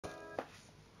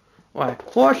Right,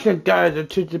 what's the guide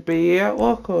to the beer?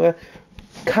 What color?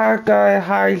 Car guy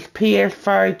has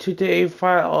PS5 today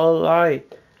fight online.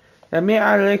 Let me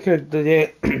look at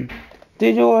it.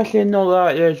 Did you also know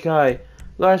that this guy?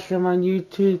 Last time on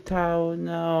YouTube channel,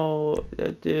 no,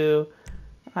 I do.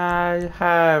 I'm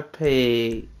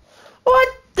happy. What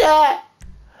the?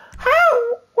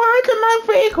 How? Why is my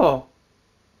vehicle?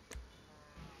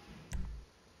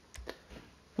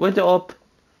 What's up?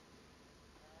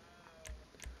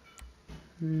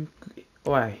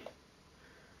 Why?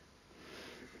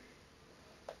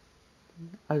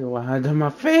 I don't want to have my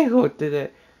vehicle today.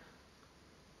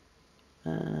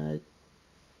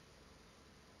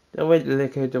 Det var inte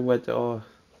lika det var då.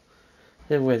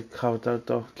 Det var kallt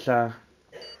då så.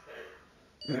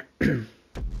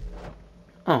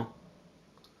 Oh.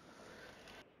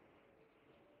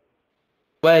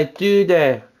 Wait, do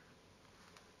that.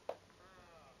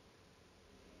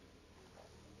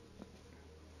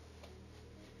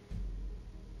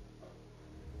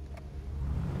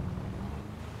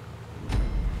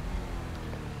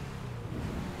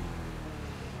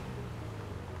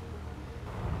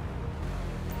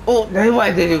 Oh, that's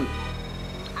what they do.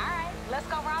 Alright, let's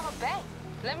go rob a bank.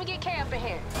 Let me get K up in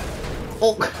here.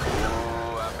 Oh.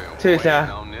 I've been Tristan.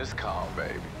 waiting on this call,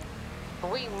 baby.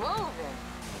 We moving.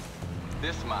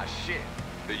 This my shit.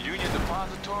 The Union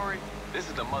Depository, this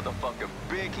is the motherfucking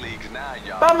big leagues now,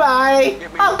 y'all. Bye-bye.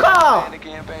 Uncle.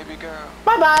 Again, baby girl.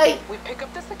 Bye-bye. We pick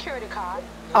up the security card.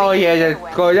 Oh yeah,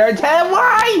 let's go there. Tell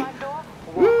why.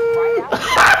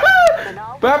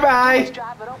 Bye-bye.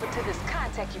 Drive it over to this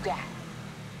contact you got.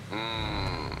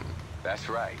 That's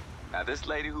right. Now this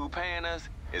lady who paying us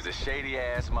is a shady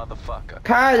ass motherfucker.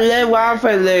 Can't live off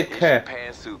a liquor.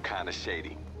 Pantsuit kinda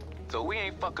shady. So we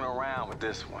ain't fucking around with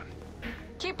this one.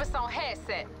 Keep us on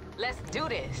headset. Let's do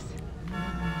this.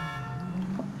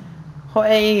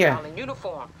 Hey. All in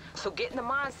uniform. So get in the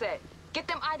mindset. Get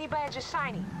them ID badges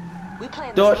shiny. We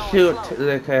playing Don't this shoot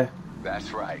liquor.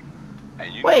 That's right.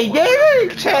 And you Wait, they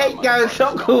didn't take your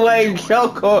soccer away,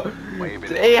 soccer.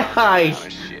 They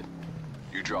heist.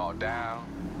 You draw down,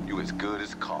 you as good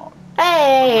as caught.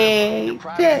 Hey.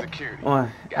 Oh,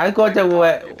 I got the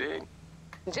way.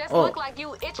 Just look like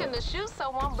you itching to shoot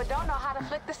someone, but don't know how to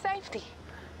flick the safety.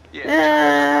 Yeah, you got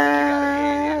a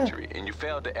head injury, and you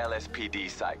failed the LSPD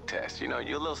psych test. You know,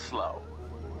 you're a little slow.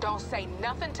 Don't say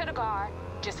nothing to the guard.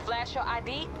 Just flash your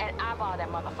ID and eyeball that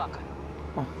motherfucker.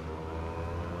 Oh.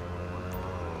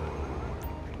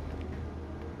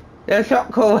 That's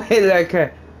not cool, like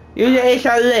you just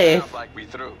a lift. Like we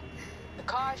through. The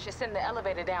car should send the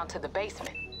elevator down to the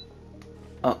basement.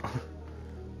 Oh.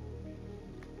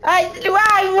 Why? You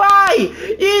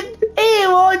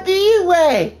what do you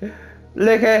way?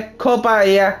 Look at come by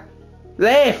here.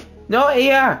 Left, not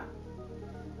here.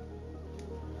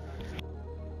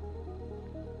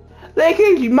 Look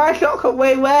at my socket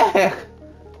way where?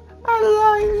 I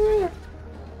like it.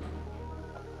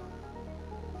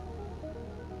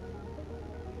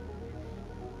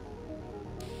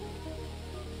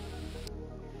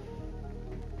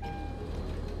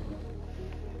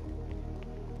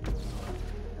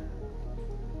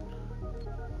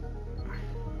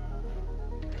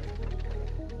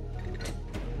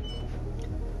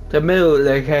 The middle,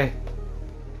 okay.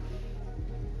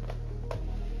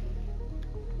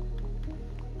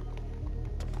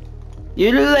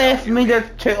 You left me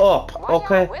to up,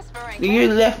 okay?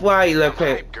 You left right,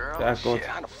 okay. That's good.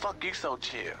 How the fuck you so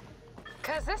chill?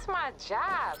 Cause it's my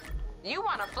job. You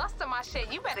wanna fluster my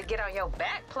shit, you better get on your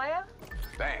back, player.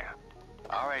 Damn.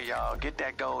 All right, y'all, get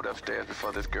that gold upstairs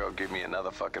before this girl give me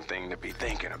another fucking thing to be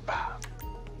thinking about.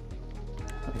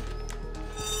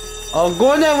 Oh,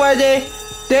 go there, ready.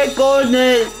 They're going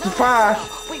there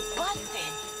fast. We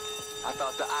busted. I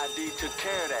thought the ID took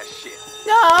care of that shit.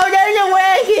 No, there's a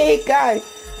way here, guys.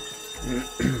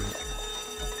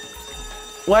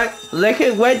 What? Look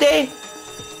at ready?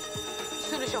 As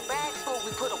soon as your bag's full,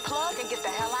 we put a plug and get the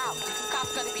hell out.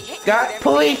 Cops gonna be hitting. Got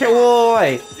police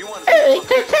away. Hey,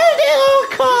 the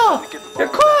car. The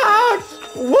car.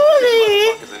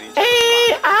 Woody.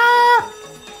 Hey,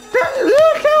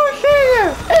 look out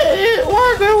here. It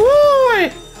was a Woody.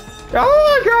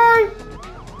 Oh, guy.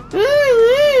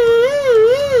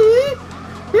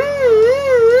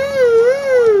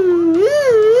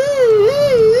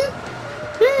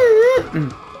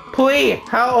 Please,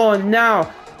 how on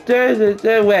now? There's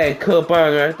a way, cool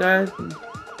burger.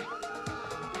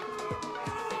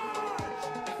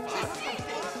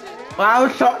 I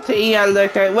was shocked to eat.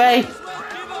 Look at wait.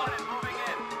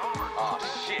 Oh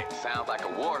shit! Sounds like a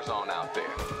war zone out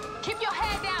there. Keep your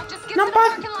head down. Just get to the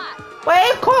parking lot.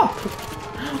 Wait, cop.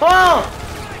 Oh.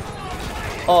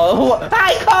 Oh,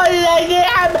 I can't get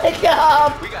out of the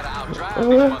job. We gotta outdrive these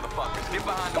motherfuckers. Get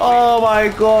behind the wheel. Oh my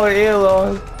god,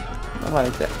 Elon. What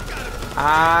is it?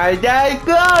 I did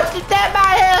go to get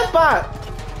my hair back.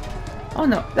 Oh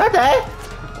no, that's it.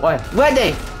 Wait,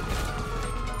 ready?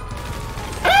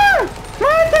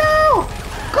 Mando!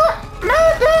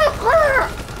 Mando!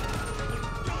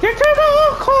 Get to the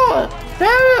car!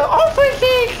 There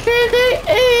officers say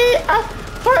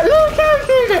but look out to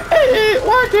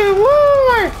what they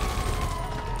want!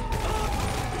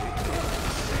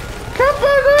 Come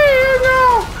on here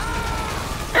now!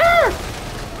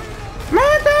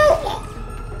 Mando!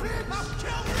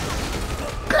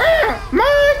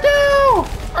 Mando!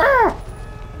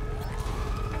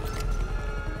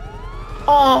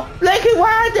 Oh, look at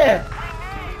Wanda!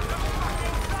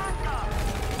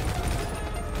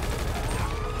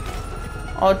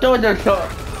 Oh, don't the shot.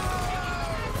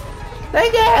 They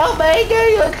can help me do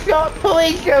your shot,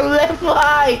 please, you left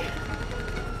eye.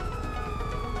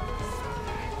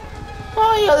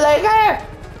 Oh, you like it?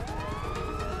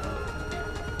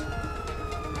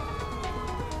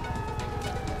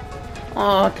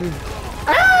 Oh,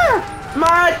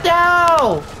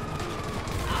 Marto!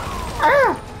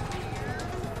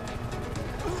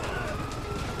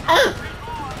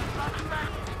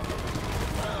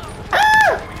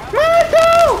 Marto!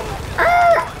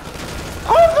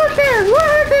 Over there!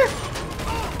 Where is it?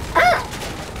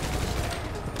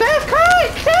 That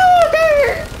can't kill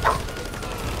it!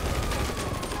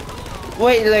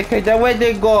 Wait, like, where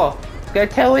they go? Can I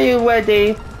tell you where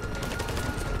they...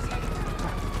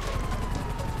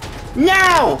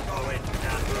 Now!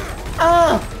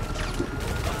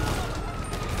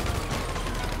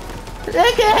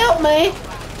 They can help me!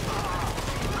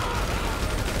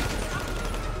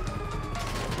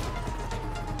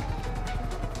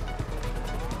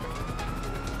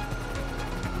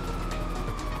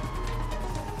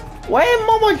 Wait,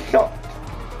 Mama shot!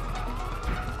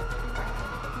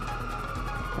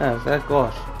 Oh, that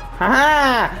goes.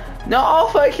 Haha! No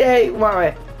officer!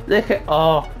 Wait, look at.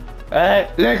 Oh.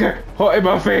 Look at. Hot in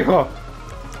my finger!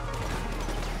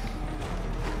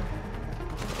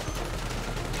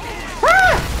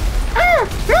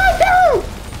 No!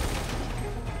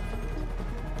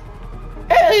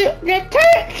 The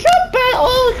tank shot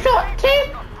battle shot team!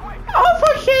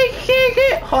 Officer sees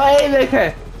it! Hot, look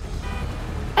at.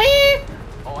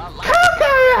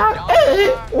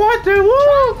 What the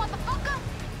world?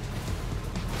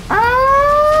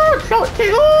 Oh, so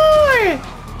oi!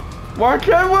 What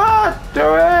the what?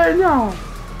 No.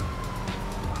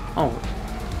 Oh,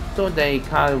 so they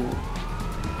can't.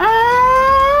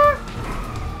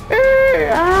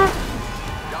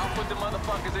 Y'all put the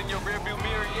motherfuckers in your rearview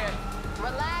mirror yet?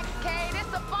 Relax, Kate.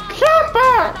 It's a fun. Shut up!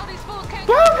 I know these fools can't.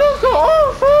 Welcome to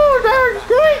all food and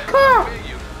great car.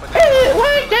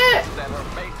 Wait there. That her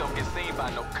face don't get seen by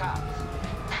no cops.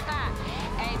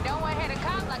 Ain't no one hit a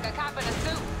cop like a cop in a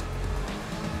suit.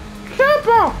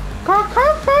 Simple! Can't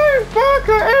find back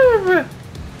at everything!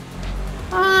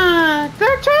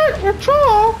 That's it,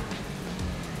 patrol!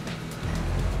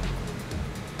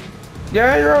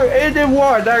 You're in the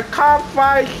war, they can't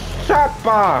find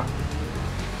supper!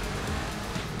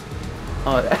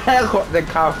 Oh, the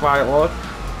can't find what?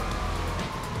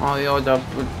 Oh, you're the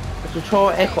patrol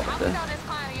echo. How we know this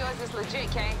client of yours is legit,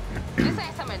 Kate? This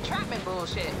ain't some entrapment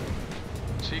bullshit.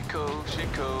 She cool, she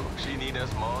cool. She need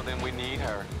us more than we need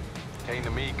her. Came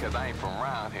to me cause I ain't from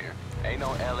around here. Ain't no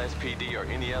LSPD or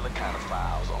any other kind of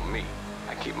files on me.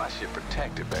 I keep my shit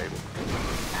protected, baby.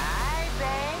 Aye,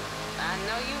 babe. I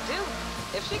know you do.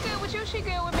 If she good with you, she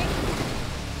good with me.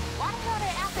 Why the hell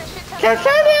they out there shit telling us?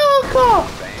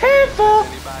 Careful!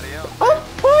 Oh,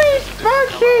 please,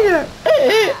 Martina!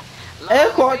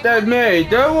 Echo that me,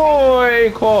 don't worry,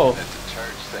 Echo. That's a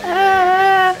church thing.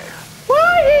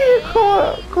 Why did you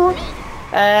call?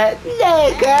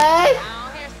 Nigga!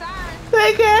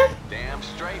 Nigga! Damn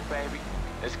straight, baby.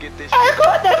 Let's get this I shit.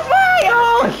 got the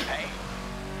files! Hey,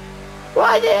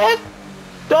 What the heck?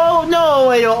 Don't know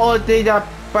where you're all did that,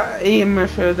 but even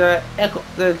for the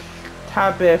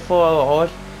tablet for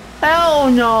us. Hell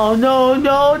no, no,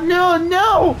 no, no,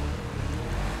 no!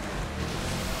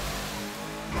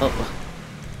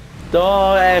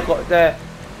 Don't echo the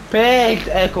pigs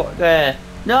echo the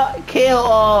not kill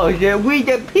all, we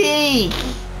the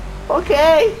pigs!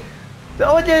 Okay?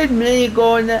 Don't just me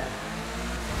going there.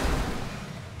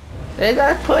 They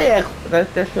gotta put echo,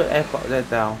 let's just put echo that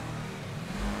down.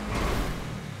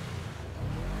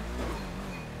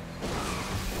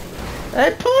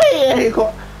 Let's put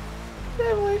echo.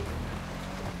 Wait!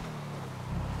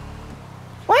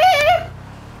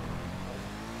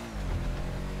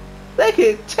 Look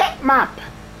at check map.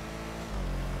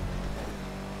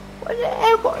 What the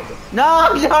hell was it?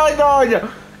 No, no, no,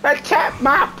 no. A tap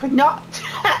map, not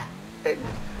tap.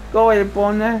 Go ahead,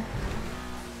 Bonner.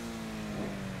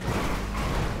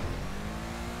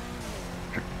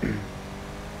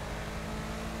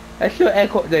 Let's do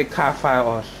echo the car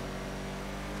files.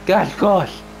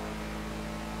 Gosh.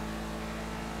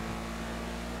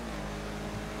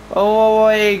 Oh,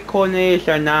 wait,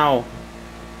 coordination now.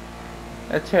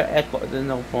 Let's hear echo the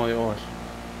no files.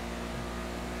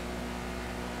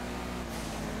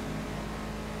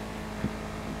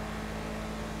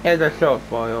 Here's the short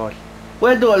files.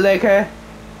 Where do it like here?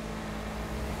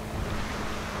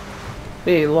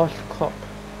 Hey, lost cop.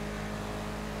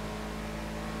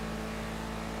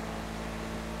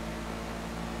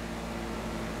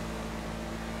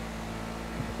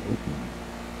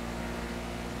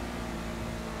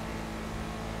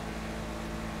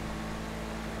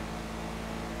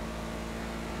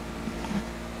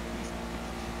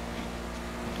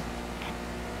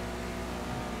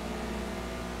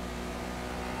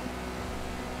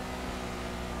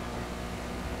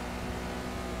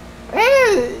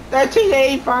 That's an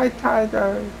Ps5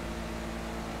 title.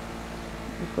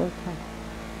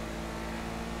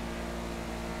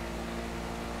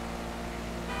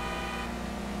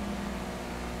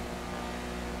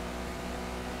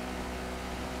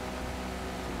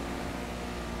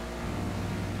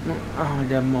 Oh,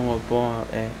 the more ball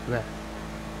left.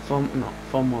 From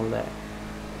more left.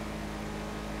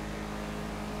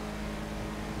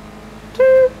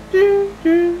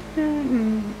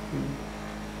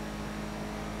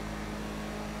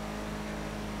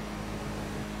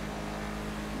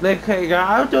 Like,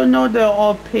 I don't know the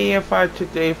all Ps5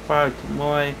 today for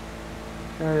tomorrow.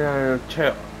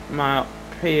 Check my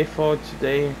Ps4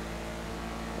 today.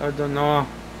 I don't know.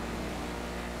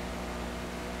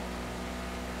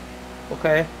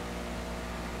 Okay.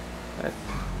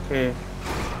 Okay.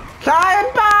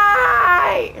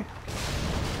 Bye!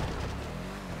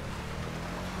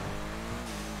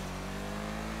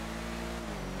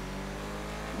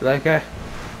 Like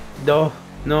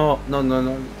no,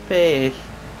 fish.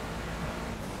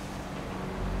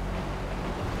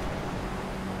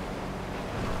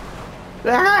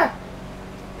 Ah!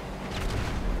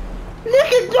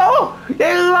 Look at go!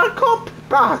 There's a cop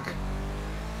back.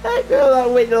 I feel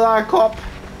like with the cop.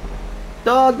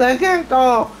 No, they can't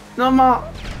go. No more.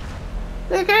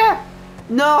 They can't.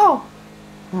 No.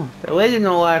 Oh, there is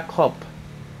no cop.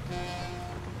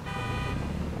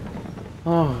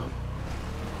 Oh.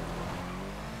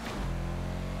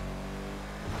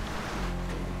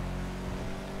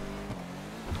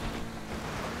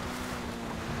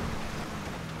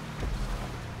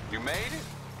 You made it?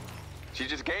 She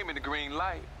just gave me the green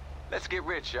light. Let's get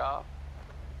rich, y'all.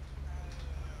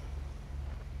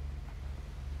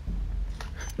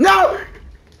 No!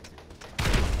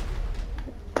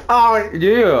 Oh,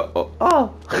 yeah.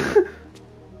 Oh.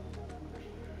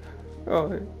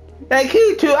 Oh. Thank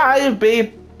you to Iron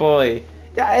Big Boy.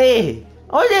 Hey,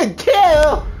 only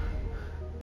two.